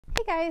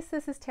Guys,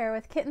 this is Tarot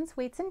with Kittens,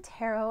 Weights, and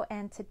Tarot,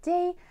 and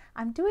today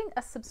I'm doing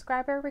a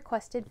subscriber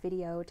requested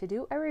video to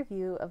do a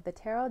review of the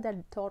Tarot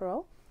del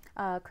Toro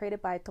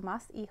created by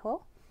Tomás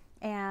Hijo.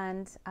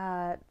 And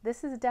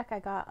this is a deck I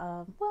got,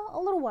 well, a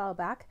little while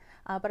back,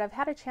 but I've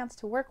had a chance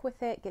to work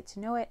with it, get to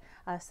know it,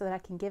 so that I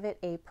can give it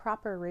a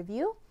proper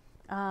review.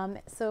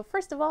 So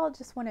first of all, I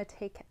just want to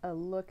take a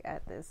look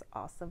at this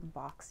awesome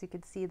box. You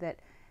can see that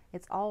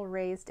it's all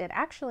raised, and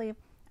actually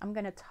I'm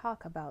going to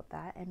talk about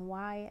that and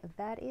why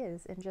that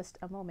is in just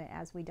a moment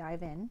as we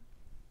dive in.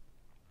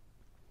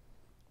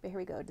 But here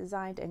we go.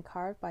 Designed and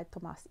carved by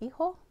Tomás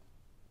Hijo,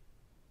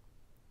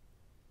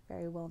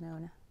 very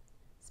well-known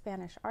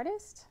Spanish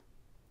artist.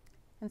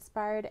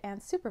 Inspired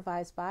and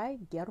supervised by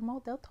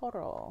Guillermo del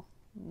Toro.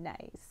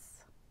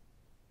 Nice.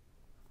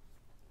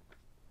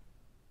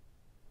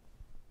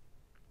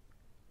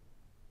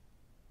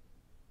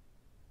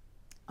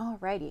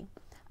 Alrighty.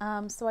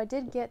 So I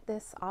did get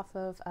this off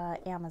of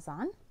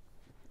Amazon,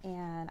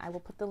 and I will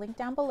put the link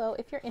down below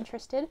if you're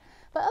interested.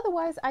 But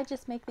otherwise, I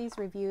just make these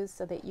reviews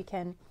so that you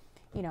can,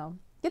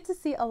 get to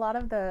see a lot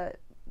of the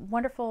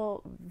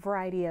wonderful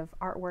variety of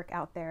artwork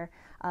out there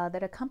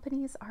that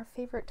accompanies our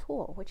favorite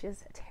tool, which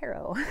is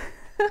tarot.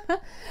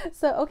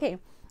 So, okay,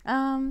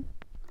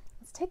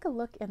 let's take a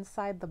look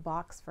inside the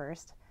box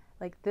first.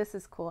 Like, this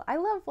is cool. I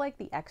love like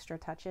the extra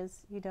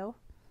touches,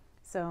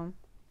 So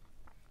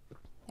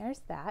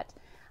there's that.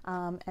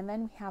 And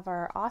then we have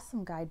our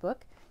awesome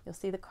guidebook. You'll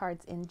see the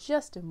cards in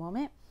just a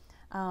moment.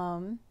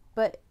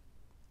 But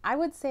I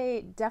would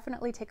say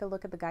definitely take a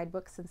look at the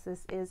guidebook, since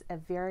this is a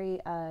very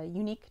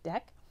unique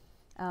deck.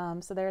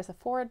 So there's a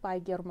foreword by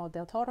Guillermo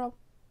del Toro,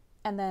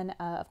 and then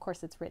of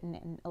course it's written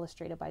and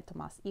illustrated by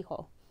Tomás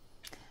Hijo.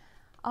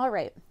 All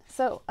right,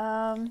 so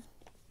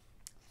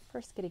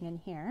first getting in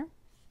here,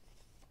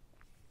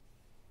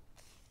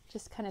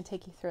 just kind of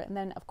take you through it, and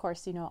then of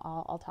course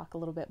I'll talk a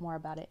little bit more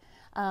about it.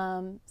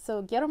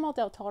 So Guillermo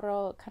del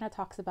Toro kind of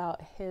talks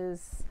about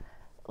his,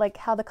 like,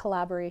 how the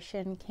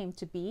collaboration came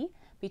to be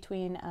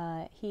between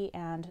he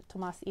and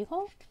Tomás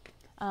Hijo,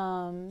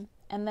 and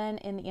then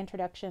in the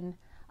introduction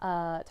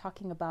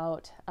talking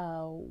about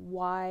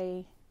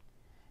why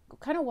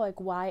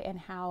and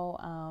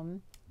how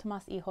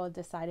Tomás Hijo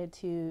decided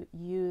to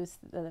use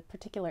the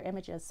particular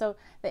images. So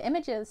the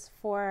images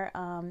for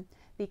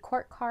the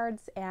court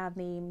cards and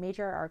the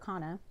major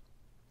arcana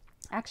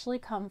actually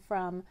come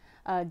from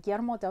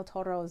Guillermo del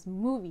Toro's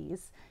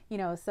movies.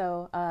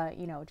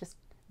 Just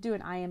do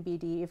an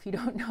IMDb if you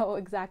don't know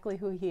exactly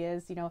who he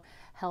is.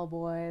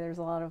 Hellboy. There's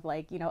a lot of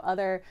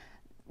other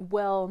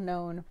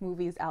well-known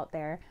movies out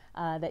there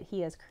that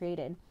he has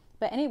created.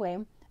 But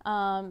anyway,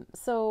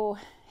 so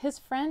his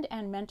friend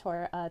and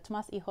mentor,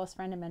 Tomás Hijo's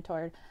friend and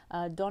mentor,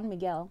 Don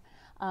Miguel,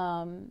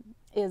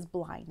 is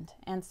blind,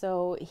 and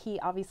so he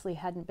obviously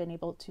hadn't been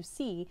able to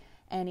see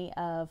any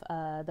of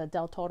the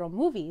Del Toro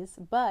movies,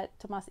 but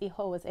Tomás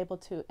Hijo was able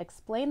to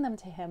explain them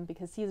to him,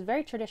 because he's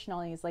very traditional,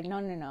 and he's like, no,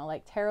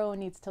 like tarot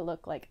needs to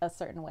look like a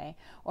certain way,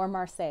 or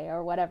Marseille,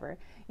 or whatever,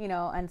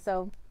 and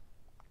so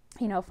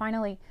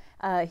finally,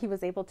 he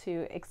was able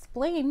to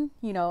explain,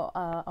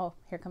 oh,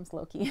 here comes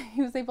Loki.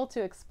 He was able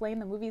to explain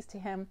the movies to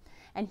him,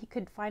 and he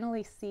could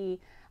finally see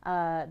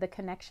the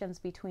connections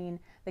between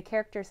the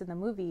characters in the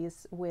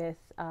movies with,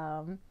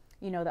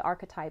 the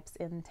archetypes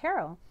in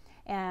tarot.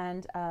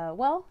 And,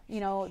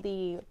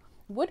 the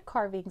wood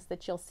carvings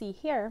that you'll see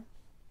here,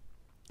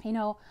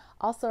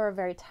 also are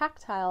very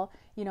tactile,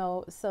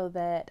 so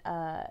that,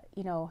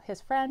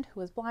 his friend who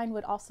was blind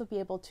would also be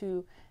able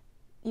to,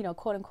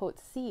 quote unquote,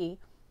 see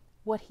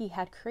what he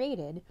had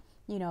created,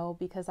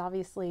 because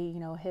obviously,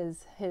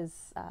 his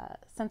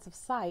sense of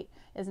sight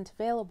isn't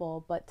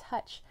available, but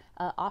touch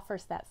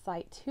offers that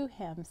sight to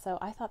him. So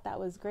I thought that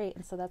was great.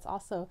 And so that's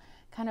also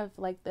kind of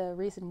like the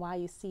reason why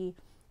you see,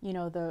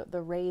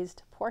 the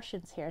raised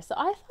portions here. So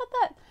I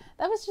thought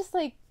that was just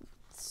like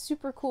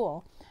super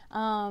cool.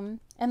 And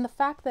the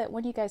fact that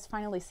when you guys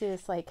finally see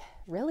this, like,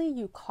 really,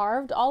 you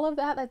carved all of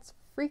that? That's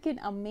freaking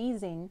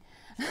amazing.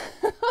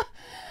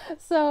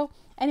 So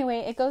anyway,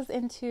 it goes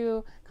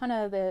into kind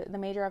of the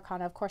major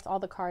arcana, of course, all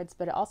the cards,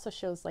 but it also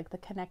shows like the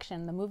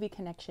connection, the movie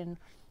connection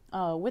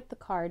with the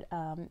card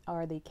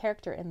or the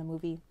character in the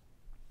movie.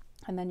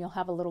 And then you'll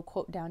have a little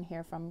quote down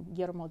here from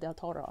Guillermo del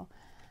Toro.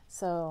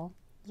 So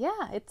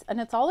yeah,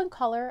 it's all in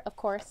color, of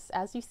course,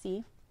 as you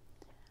see.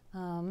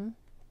 Yeah,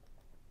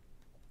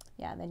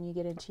 then you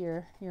get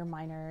into your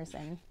minors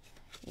and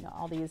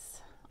all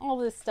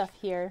this stuff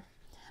here.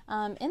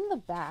 In the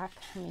back,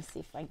 let me see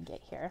if I can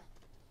get here.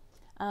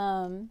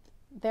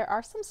 There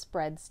are some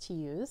spreads to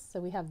use.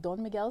 So we have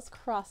Don Miguel's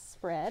cross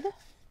spread,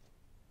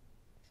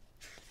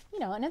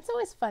 and it's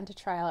always fun to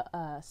try out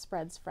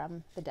spreads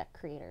from the deck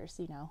creators,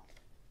 Okay,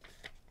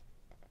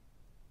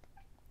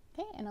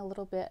 and a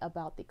little bit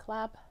about the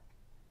collab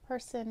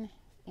person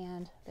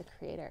and the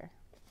creator.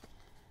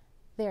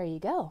 There you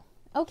go.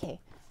 Okay,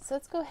 so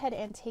let's go ahead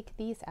and take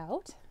these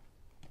out.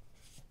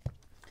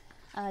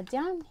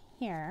 Down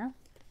here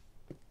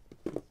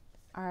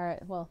are,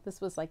 well, this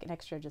was like an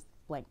extra just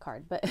blank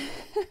card, but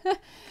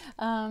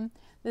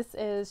this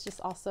is just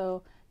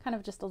also kind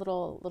of just a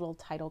little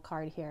title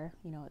card here.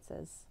 You know, it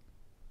says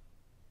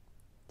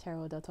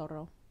Guillermo del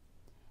Toro.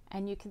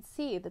 And you can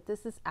see that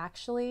this is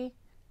actually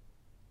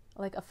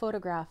like a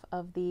photograph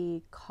of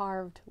the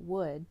carved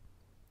wood.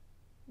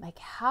 Like,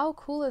 how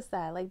cool is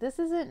that? Like, this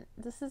isn't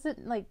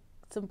like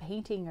some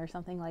painting or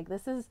something. Like,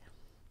 this is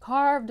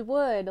carved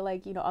wood.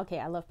 Like, you know, okay,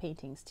 I love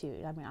paintings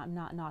too. I mean, I'm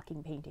not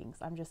knocking paintings.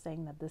 I'm just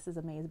saying that this is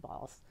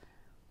amazeballs.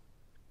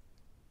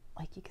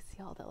 Like, you can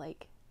see all the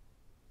like,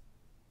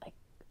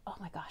 oh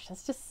my gosh,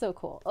 that's just so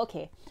cool.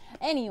 Okay,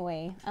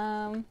 anyway,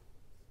 let's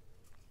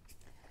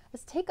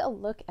take a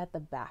look at the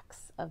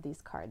backs of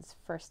these cards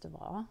first of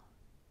all.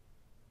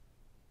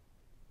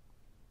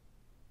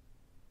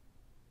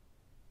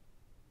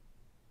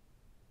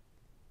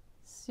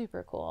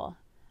 Super cool.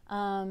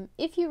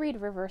 If you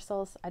read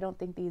reversals, I don't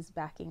think these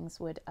backings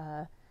would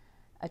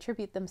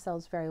attribute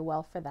themselves very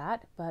well for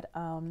that, but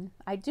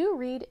I do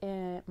read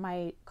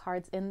my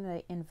cards in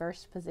the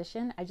inverse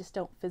position. I just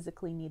don't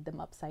physically need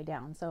them upside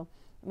down. So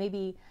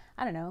maybe,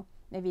 I don't know,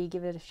 maybe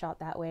give it a shot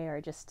that way,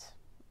 or just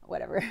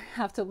whatever,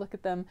 have to look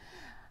at them,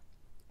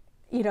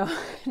 you know,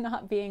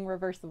 not being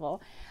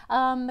reversible.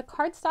 The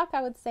cardstock,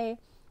 I would say,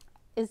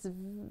 is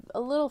a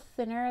little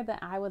thinner than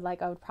I would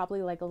like. I would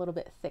probably like a little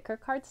bit thicker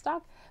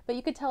cardstock, but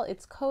you could tell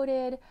it's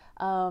coated.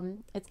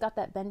 It's got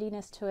that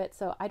bendiness to it,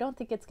 so I don't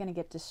think it's going to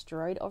get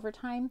destroyed over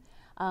time.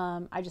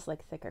 I just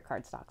like thicker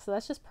cardstock, so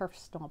that's just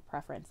personal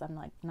preference. I'm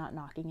like not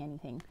knocking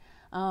anything.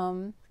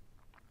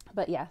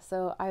 But yeah,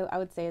 so I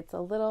would say it's a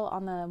little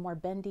on the more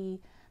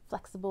bendy,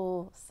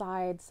 flexible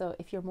side. So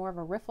if you're more of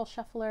a riffle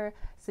shuffler,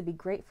 this would be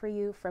great for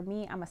you. For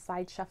me, I'm a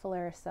side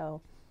shuffler,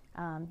 so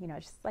you know,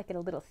 just like it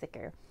a little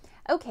thicker.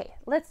 Okay,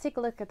 let's take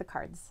a look at the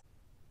cards.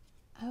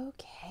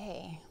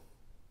 Okay.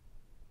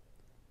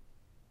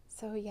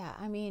 So yeah,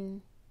 I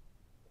mean,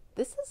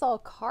 this is all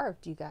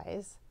carved, you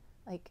guys.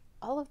 Like,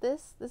 all of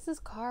this is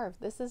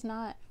carved. This is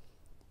not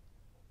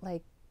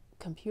like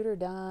computer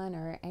done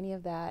or any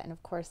of that. And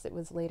of course it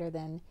was later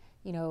than,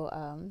 you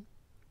know,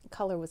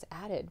 color was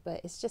added, but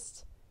it's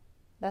just,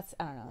 that's,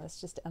 I don't know, that's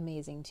just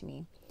amazing to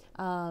me.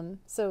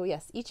 So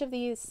yes, each of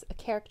these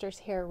characters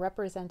here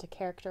represent a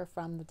character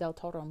from the Del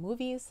Toro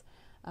movies.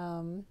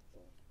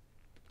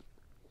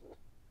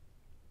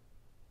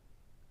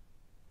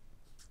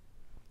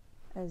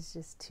 It's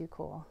just too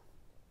cool.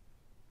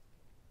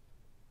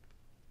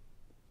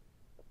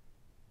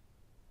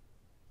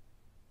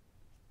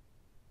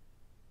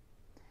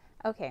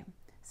 Okay,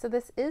 so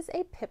this is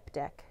a pip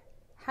deck.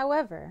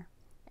 However,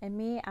 and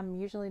me, I'm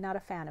usually not a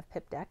fan of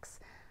pip decks.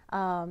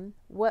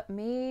 What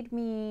made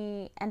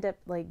me end up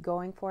like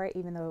going for it,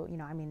 even though, you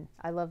know, I mean,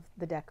 I love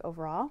the deck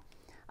overall,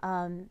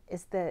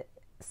 is that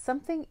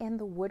something in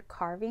the wood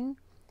carving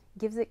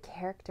gives it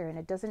character, and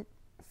it doesn't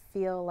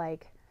feel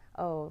like,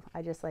 oh,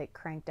 I just like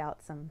cranked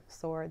out some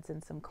swords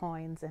and some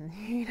coins and,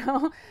 you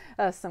know,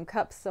 some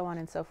cups, so on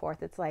and so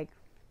forth. It's like,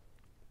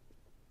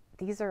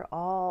 these are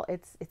all,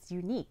 it's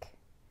unique,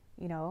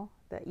 you know,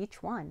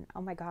 each one.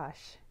 Oh my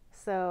gosh.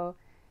 So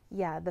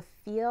yeah, the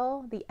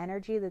feel, the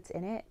energy that's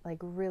in it, like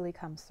really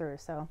comes through.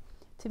 So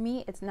to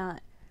me, it's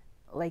not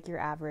like your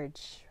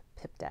average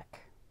pip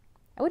deck.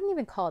 I wouldn't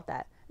even call it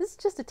that. This is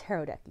just a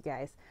tarot deck, you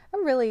guys. A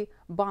really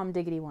bomb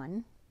diggity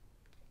one.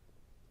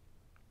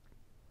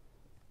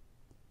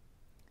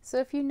 So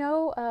if you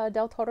know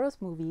Del Toro's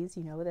movies,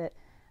 you know that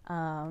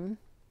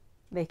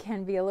they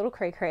can be a little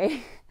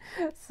cray-cray.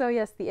 So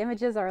yes, the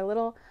images are a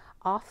little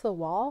off the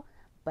wall,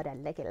 but I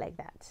like it like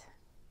that.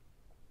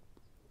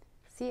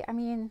 See, I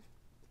mean,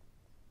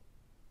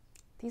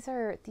 these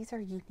are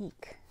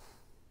unique.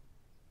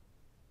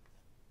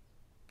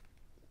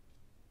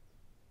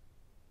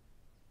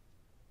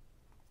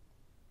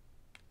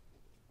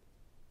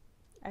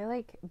 I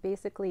like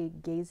basically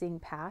gazing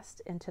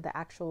past into the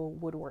actual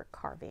woodwork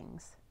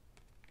carvings.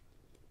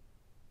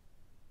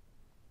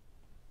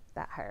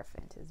 That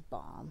Hierophant is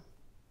bomb.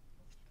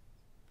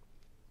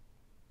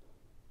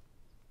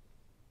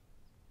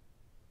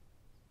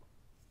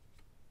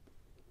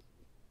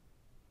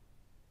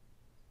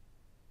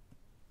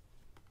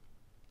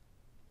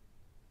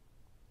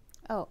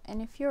 Oh,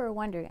 and if you were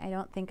wondering, I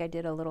don't think I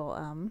did a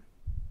little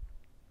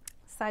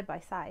side by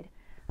side.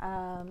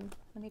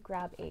 Let me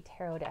grab a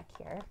tarot deck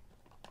here.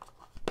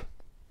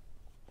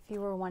 If you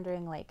were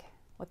wondering like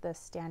what the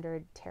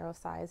standard tarot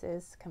size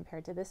is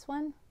compared to this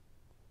one,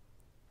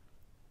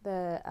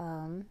 the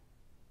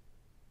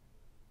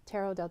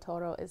Tarot del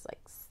Toro is like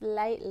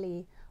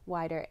slightly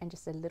wider and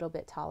just a little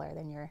bit taller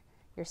than your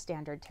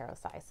standard tarot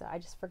size. So I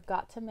just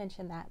forgot to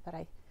mention that, but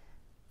I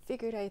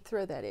figured I'd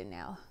throw that in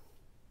now.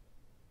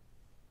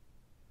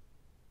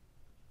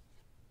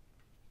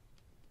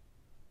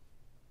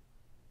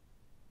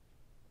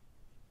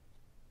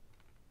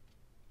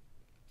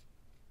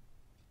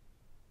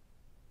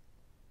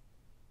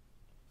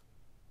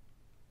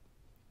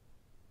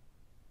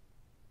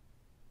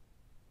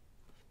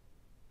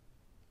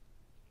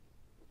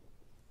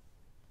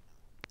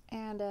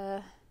 And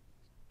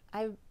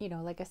I, you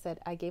know, like I said,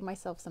 I gave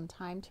myself some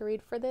time to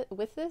read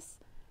with this.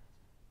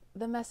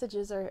 the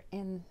messages are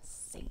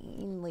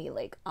insanely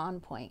like on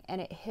point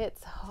and it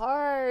hits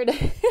hard.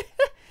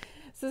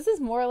 So this is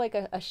more like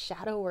a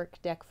shadow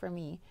work deck for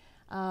me.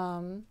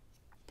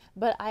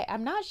 But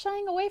I'm not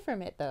shying away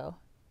from it though,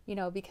 you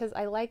know, because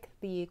I like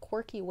the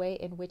quirky way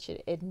in which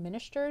it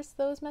administers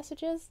those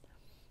messages.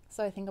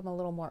 So I think I'm a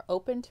little more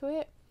open to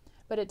it,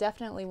 but it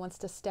definitely wants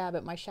to stab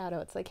at my shadow.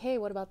 It's like, hey,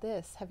 what about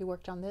this? Have you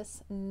worked on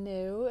this?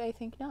 No, I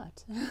think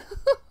not.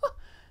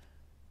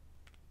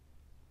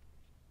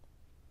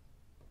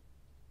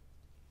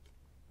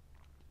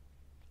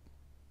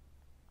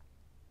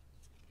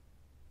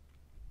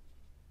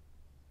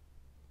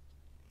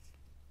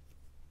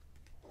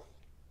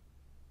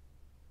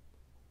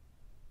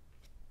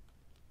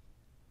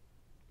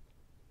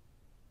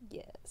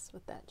 Yes,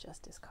 with that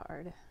Justice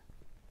card.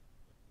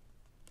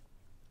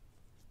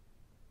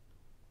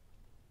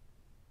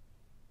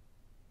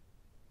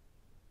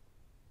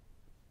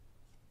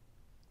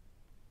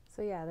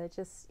 So yeah, that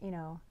just, you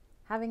know,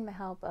 having the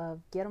help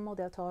of Guillermo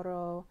del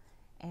Toro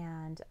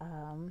and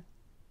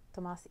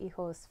Tomas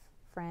Hijo's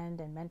friend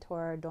and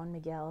mentor, Don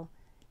Miguel,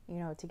 you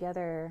know,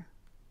 together,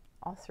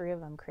 all three of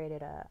them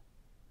created a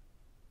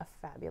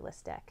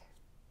fabulous deck.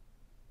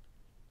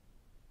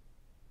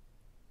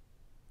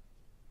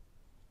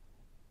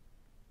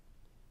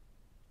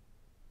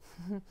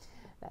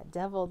 That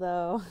devil,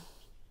 though.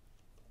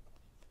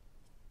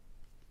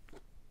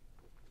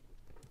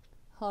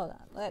 Hold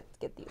on, let's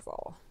get these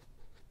all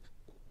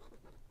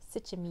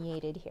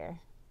situated here.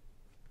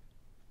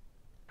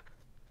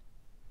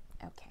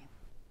 Okay.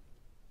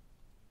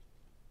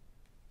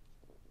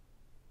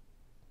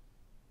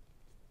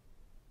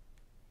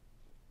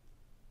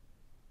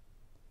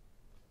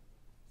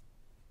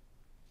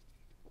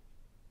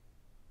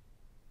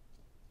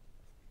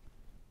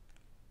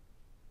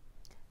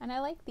 And I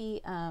like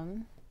the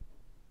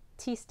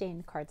tea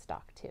stain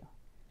cardstock too.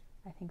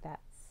 I think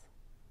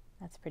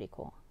that's pretty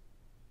cool.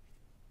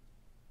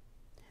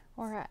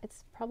 Or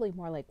it's probably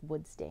more like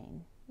wood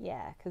stain.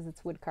 Yeah, because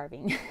it's wood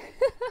carving.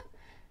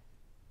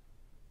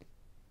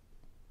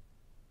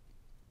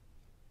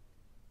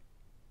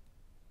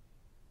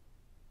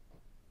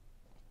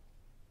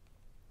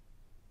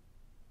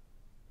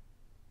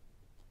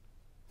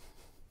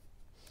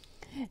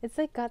 It's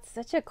like got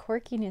such a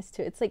quirkiness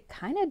to it. It's like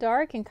kind of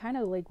dark and kind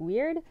of like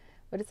weird,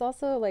 but it's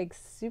also like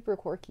super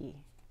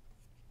quirky.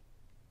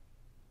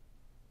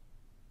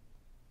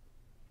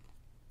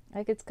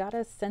 Like it's got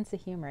a sense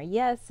of humor.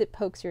 Yes, it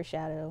pokes your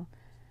shadow,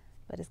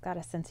 but it's got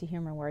a sense of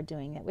humor while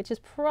doing it, which is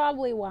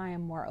probably why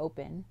I'm more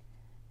open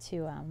to,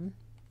 you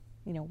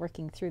know,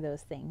 working through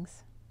those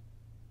things.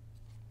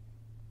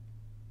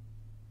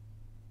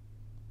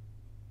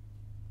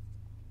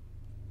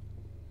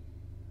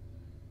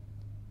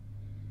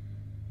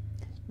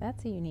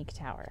 That's a unique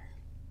tower.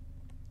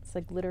 It's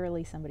like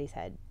literally somebody's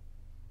head.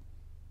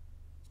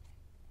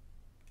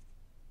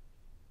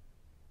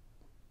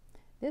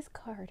 This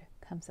card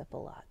comes up a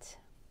lot.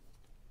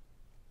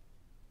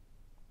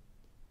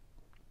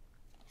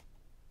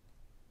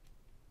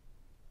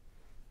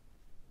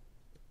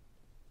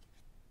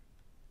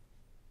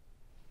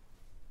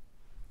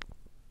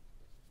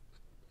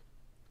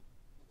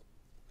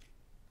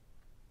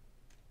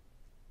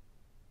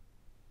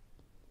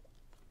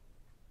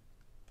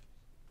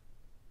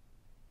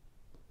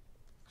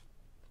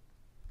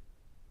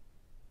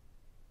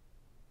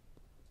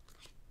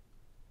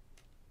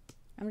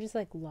 I'm just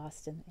like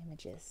lost in the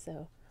images,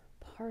 so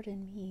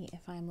pardon me if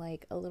I'm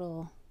like a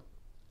little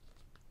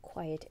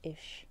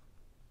quiet-ish.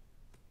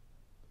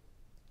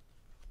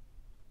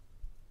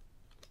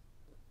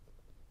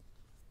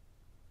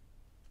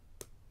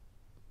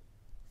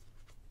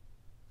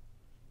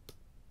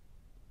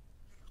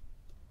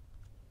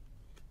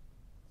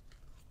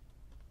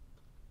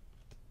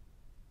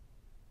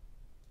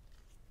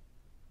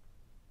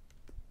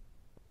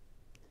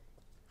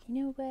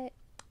 You know what?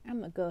 I'm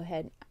gonna go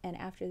ahead and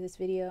after this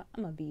video,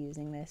 I'm gonna be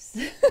using this.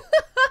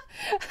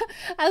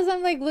 As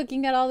I'm like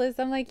looking at all this,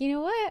 I'm like, you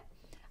know what?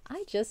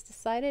 I just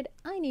decided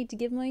I need to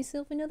give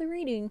myself another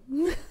reading.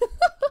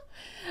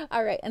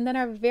 All right, and then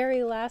our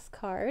very last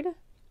card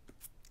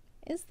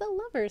is the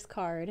Lover's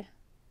card.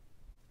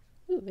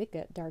 Ooh, it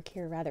got dark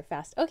here rather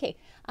fast. Okay,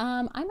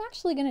 I'm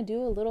actually gonna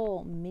do a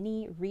little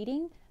mini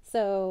reading.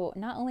 So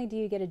not only do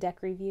you get a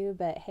deck review,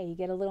 but hey, you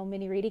get a little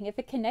mini reading. If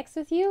it connects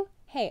with you,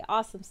 hey,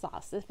 awesome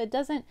sauce. If it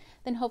doesn't,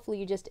 then hopefully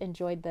you just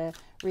enjoyed the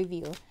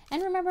review.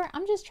 And remember,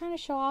 I'm just trying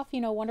to show off,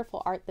 you know,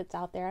 wonderful art that's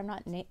out there. I'm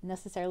not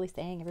necessarily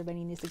saying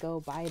everybody needs to go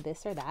buy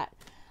this or that.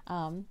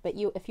 But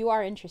if you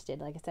are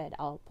interested, like I said,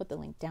 I'll put the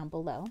link down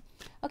below.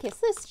 Okay, so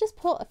let's just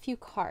pull a few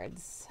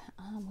cards.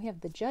 We have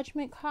the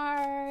Judgment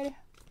card.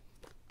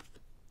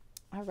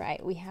 All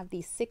right, we have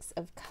the Six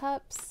of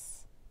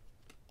Cups,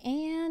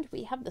 and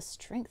we have the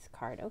Strength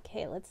card.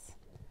 Okay, let's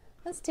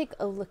take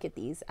a look at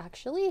these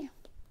actually.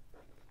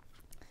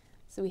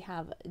 So we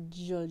have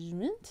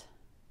Judgment.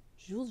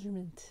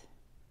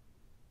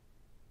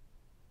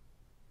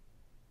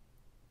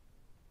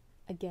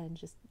 Again,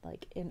 just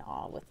like in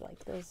awe with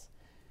like those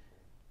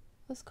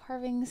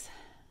carvings.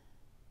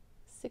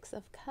 Six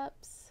of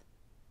Cups.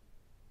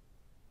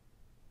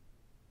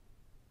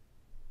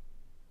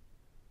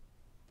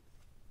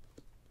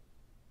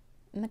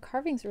 And the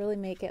carvings really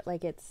make it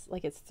like it's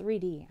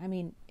 3D. I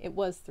mean, it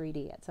was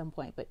 3D at some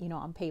point, but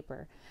on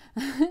paper.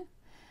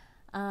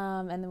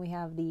 And then we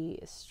have the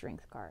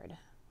strength card,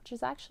 which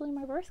is actually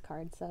my birth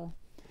card, so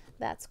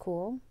that's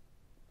cool.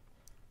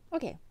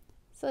 Okay,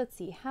 so let's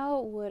see.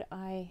 How would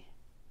I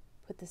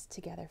put this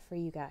together for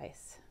you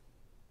guys?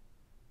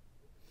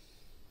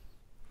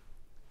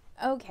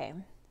 Okay,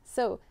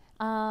 so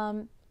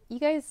you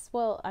guys,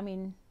 well, I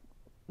mean,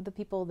 the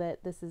people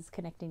that this is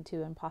connecting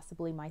to and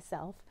possibly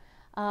myself,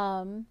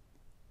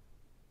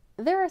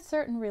 there are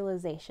certain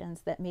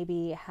realizations that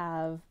maybe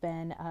have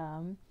been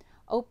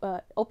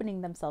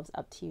opening themselves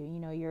up to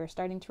you. You're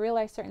starting to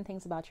realize certain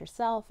things about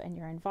yourself and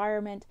your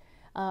environment,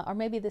 or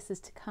maybe this is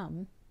to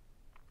come.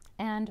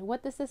 And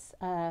what this is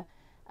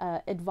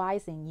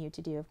advising you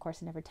to do, of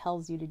course, it never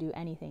tells you to do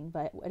anything,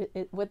 but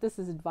what this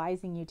is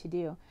advising you to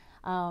do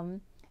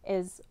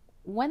is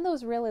when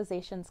those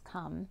realizations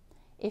come,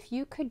 if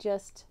you could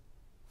just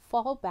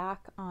fall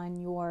back on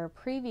your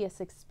previous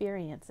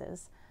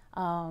experiences,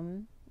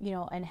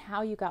 and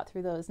how you got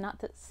through those, not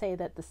to say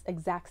that this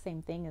exact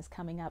same thing is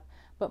coming up,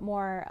 but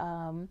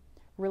more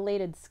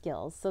related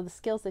skills. So the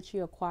skills that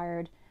you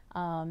acquired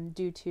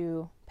due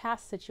to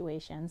past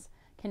situations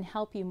can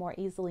help you more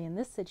easily in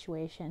this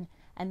situation,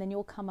 and then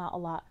you'll come out a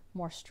lot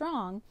more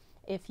strong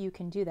if you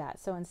can do that.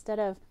 So instead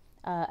of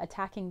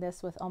attacking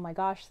this with, oh my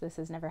gosh, this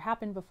has never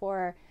happened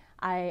before,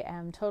 I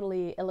am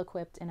totally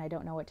ill-equipped and I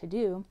don't know what to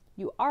do,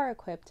 you are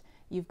equipped.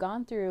 You've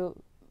gone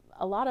through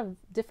a lot of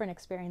different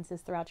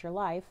experiences throughout your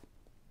life,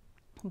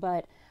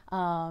 but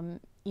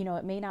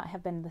it may not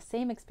have been the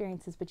same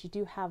experiences, but you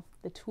do have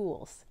the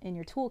tools in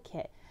your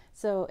toolkit.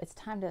 So it's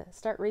time to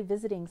start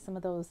revisiting some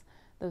of those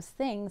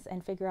things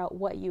and figure out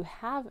what you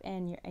have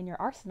in your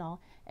arsenal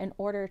in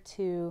order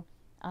to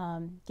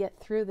get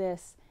through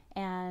this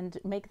and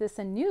make this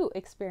a new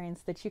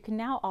experience that you can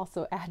now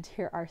also add to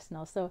your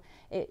arsenal. So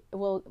it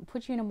will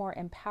put you in a more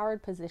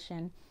empowered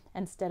position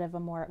instead of a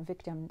more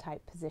victim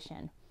type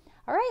position.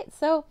 All right,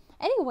 so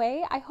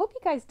anyway, I hope you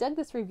guys dug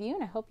this review,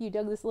 and I hope you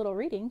dug this little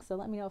reading, so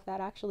let me know if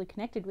that actually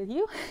connected with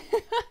you.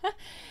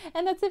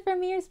 And that's it from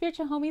me, your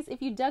spiritual homies.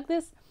 If you dug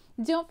this,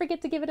 don't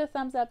forget to give it a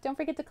thumbs up, don't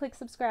forget to click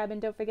subscribe, and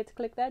don't forget to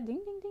click that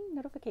ding ding ding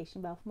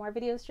notification bell for more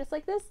videos just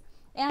like this.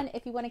 And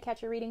if you want to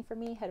catch a reading from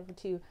me, head over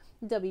to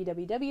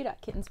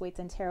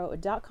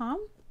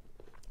www.kittensweightsandtarot.com.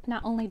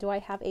 Not only do I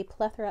have a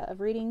plethora of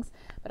readings,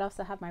 but I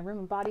also have my room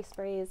and body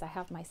sprays, I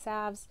have my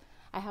salves,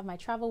 I have my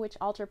Travel Witch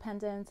altar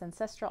pendants,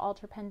 Ancestral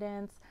altar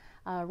pendants,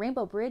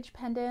 Rainbow Bridge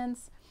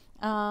pendants,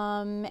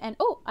 and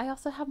I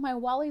also have my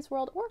Wally's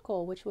World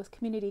Oracle, which was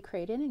community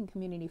created and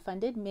community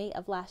funded May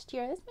of last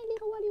year. That's my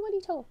little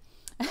Wally toe.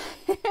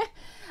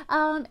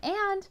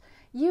 And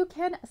you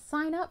can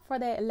sign up for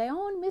the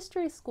Leon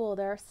Mystery School.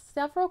 There are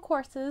several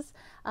courses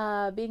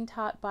being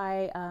taught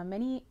by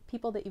many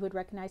people that you would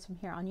recognize from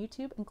here on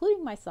YouTube,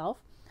 including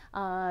myself,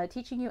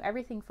 teaching you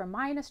everything from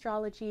Mayan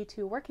astrology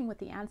to working with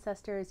the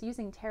ancestors,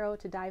 using tarot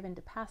to dive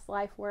into past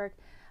life work,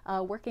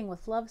 working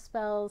with love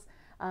spells,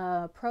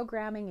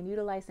 programming and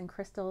utilizing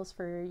crystals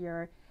for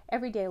your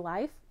everyday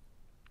life,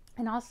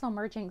 and also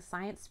merging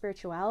science,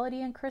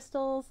 spirituality, and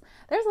crystals.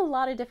 There's a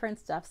lot of different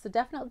stuff, so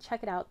definitely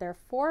check it out. They're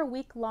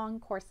 4-week-long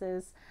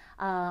courses,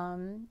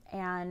 and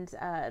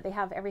they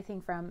have everything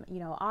from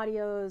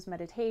audios,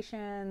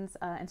 meditations,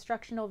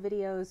 instructional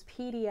videos,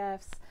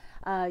 PDFs.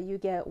 You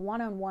get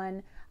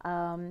one-on-one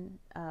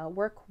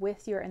work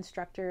with your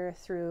instructor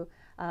through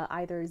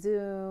either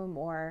Zoom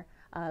or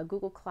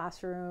Google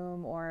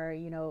Classroom or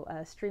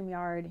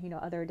StreamYard,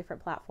 other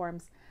different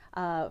platforms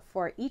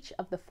for each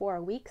of the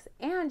 4 weeks,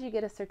 and you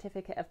get a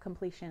certificate of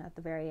completion at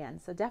the very end.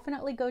 So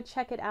definitely go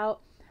check it out.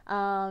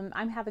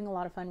 I'm having a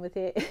lot of fun with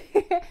it,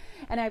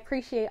 and I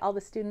appreciate all the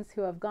students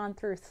who have gone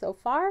through so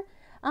far.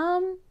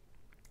 And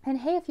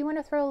hey, if you want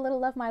to throw a little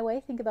love my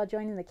way, think about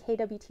joining the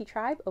KWT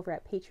tribe over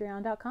at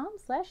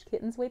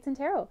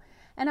patreon.com/kittensweightsandtarot.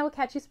 And I will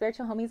catch you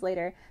spiritual homies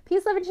later.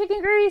 Peace, love, and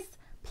chicken grease.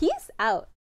 Peace out.